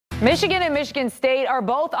Michigan and Michigan State are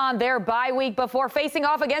both on their bye week before facing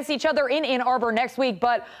off against each other in Ann Arbor next week.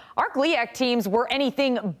 But our GLIAC teams were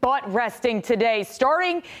anything but resting today.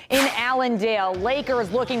 Starting in Allendale,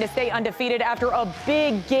 Lakers looking to stay undefeated after a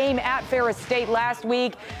big game at Ferris State last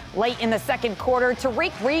week. Late in the second quarter,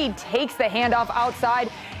 Tariq Reed takes the handoff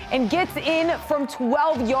outside and gets in from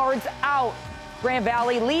 12 yards out. Grand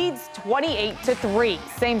Valley leads 28-3.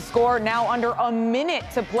 Same score now under a minute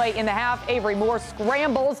to play in the half. Avery Moore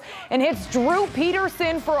scrambles and hits Drew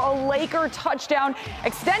Peterson for a Laker touchdown,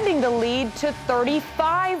 extending the lead to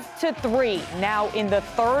 35-3. Now in the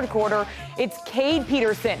third quarter, it's Cade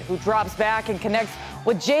Peterson who drops back and connects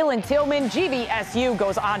with Jalen Tillman. GVSU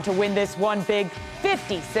goes on to win this one big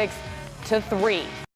 56-3.